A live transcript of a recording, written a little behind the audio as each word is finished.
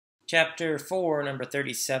Chapter 4, number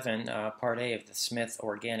 37, Part A of the Smith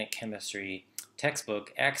Organic Chemistry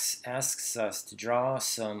textbook asks us to draw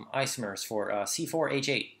some isomers for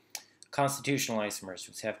C4H8, constitutional isomers,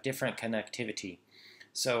 which have different connectivity.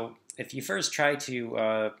 So if you first try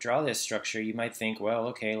to draw this structure, you might think, well,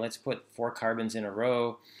 okay, let's put 4 carbons in a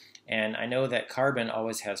row. And I know that carbon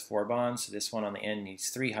always has 4 bonds, so this one on the end needs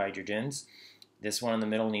 3 hydrogens. This one in the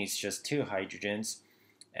middle needs just 2 hydrogens,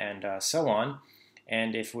 and so on.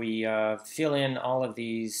 And if we fill in all of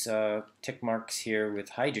these tick marks here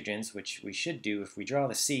with hydrogens, which we should do, if we draw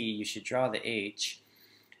the C, you should draw the H.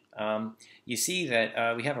 You see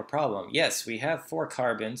that we have a problem. Yes, we have 4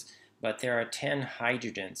 carbons, but there are 10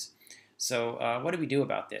 hydrogens. So what do we do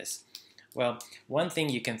about this? Well, one thing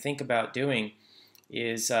you can think about doing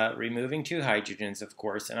is removing 2 hydrogens, of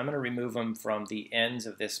course, and I'm going to remove them from the ends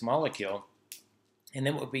of this molecule. And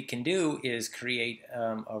then what we can do is create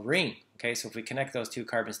a ring. Okay, so if we connect those 2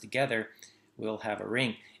 carbons together, we'll have a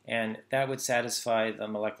ring. And that would satisfy the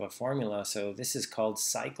molecular formula. So this is called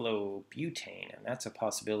cyclobutane, and that's a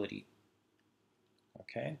possibility.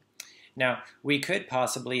 Okay. Now, we could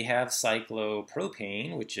possibly have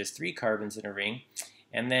cyclopropane, which is 3 carbons in a ring,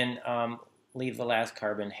 and then leave the last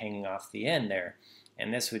carbon hanging off the end there.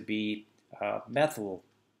 And this would be methyl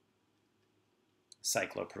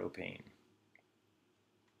cyclopropane.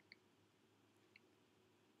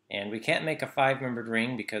 And we can't make a 5-membered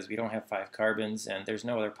ring because we don't have 5 carbons, and there's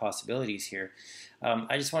no other possibilities here.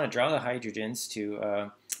 I just want to draw the hydrogens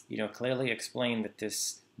to clearly explain that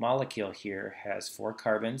this molecule here has 4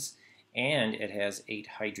 carbons and it has 8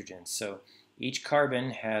 hydrogens. So each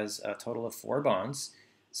carbon has a total of 4 bonds.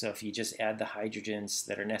 So if you just add the hydrogens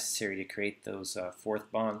that are necessary to create those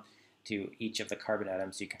 4th bond to each of the carbon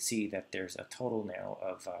atoms, you can see that there's a total now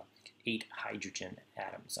of 8 hydrogen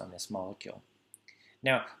atoms on this molecule.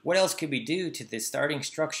 Now, what else could we do to the starting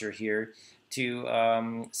structure here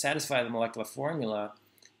to satisfy the molecular formula?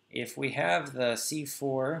 If we have the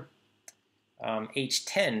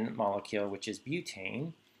C4H10 molecule, which is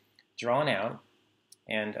butane, drawn out,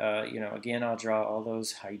 and again, I'll draw all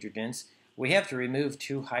those hydrogens. We have to remove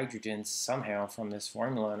 2 hydrogens somehow from this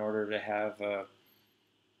formula in order to have a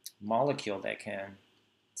molecule that can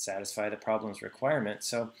satisfy the problem's requirement.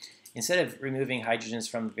 So instead of removing hydrogens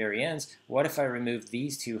from the very ends, what if I remove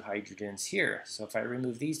these 2 hydrogens here? So if I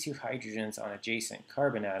remove these 2 hydrogens on adjacent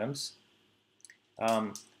carbon atoms,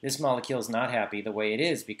 this molecule is not happy the way it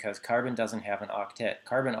is because carbon doesn't have an octet.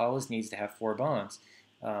 Carbon always needs to have 4 bonds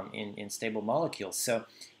in stable molecules. So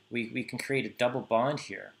we can create a double bond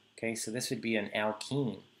here. Okay, so this would be an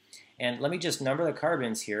alkene. And let me just number the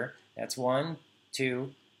carbons here. That's 1,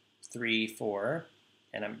 2, 3, 4.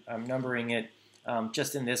 And I'm numbering it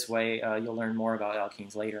just in this way. You'll learn more about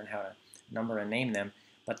alkenes later and how to number and name them.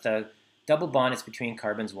 But the double bond is between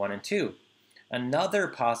carbons 1 and 2. Another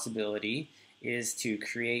possibility is to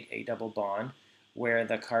create a double bond where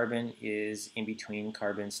the carbon is in between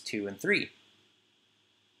carbons 2 and 3.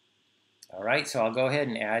 All right, so I'll go ahead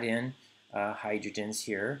and add in hydrogens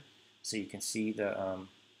here. So you can see I'll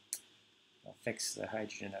fix the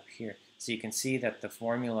hydrogen up here. So you can see that the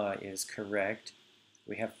formula is correct.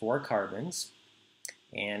 We have 4 carbons,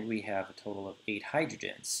 and we have a total of 8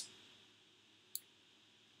 hydrogens.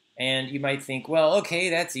 And you might think, well, okay,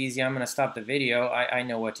 that's easy. I'm going to stop the video. I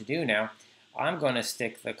know what to do now. I'm going to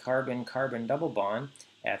stick the carbon-carbon double bond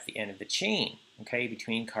at the end of the chain, okay,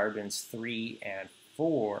 between carbons 3 and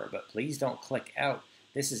 4. But please don't click out.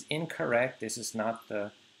 This is incorrect. This is not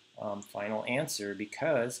the final answer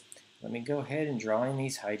because let me go ahead and draw in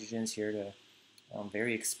these hydrogens here to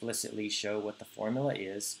very explicitly show what the formula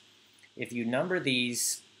is. If you number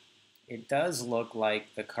these, it does look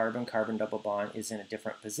like the carbon-carbon double bond is in a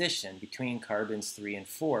different position between carbons 3 and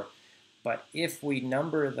 4. But if we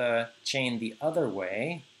number the chain the other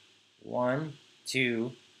way, 1,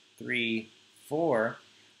 2, 3, 4,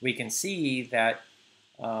 we can see that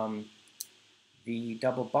the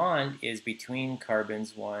double bond is between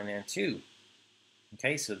carbons 1 and 2.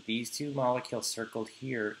 Okay, so these 2 molecules circled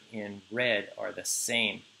here in red are the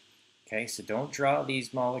same. Okay, so don't draw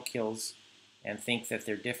these molecules and think that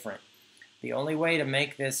they're different. The only way to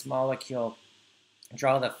make this molecule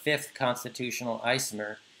draw the 5th constitutional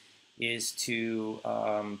isomer is to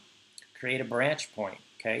create a branch point.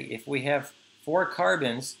 Okay, if we have 4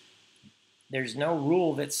 carbons, there's no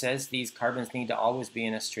rule that says these carbons need to always be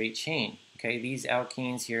in a straight chain. Okay, these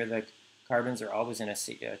alkenes here, the carbons are always in a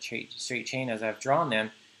straight chain as I've drawn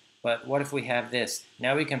them. But what if we have this?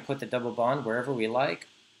 Now we can put the double bond wherever we like,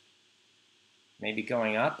 maybe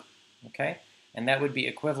going up, okay? And that would be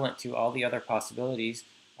equivalent to all the other possibilities.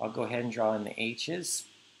 I'll go ahead and draw in the H's.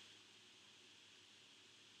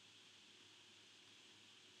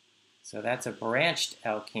 So that's a branched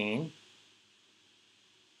alkene.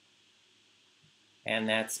 And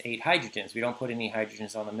that's 8 hydrogens. We don't put any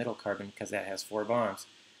hydrogens on the middle carbon because that has 4 bonds.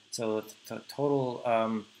 So the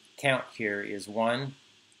total count here is 1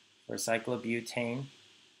 for cyclobutane,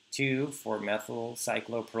 2 for methyl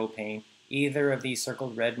cyclopropane. Either of these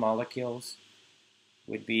circled red molecules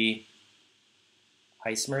would be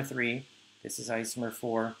isomer 3. This is isomer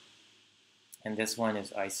 4. And this one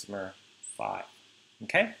is isomer 5.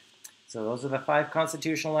 Okay? So those are the 5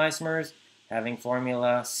 constitutional isomers having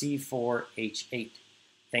formula C4H8.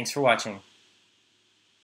 Thanks for watching.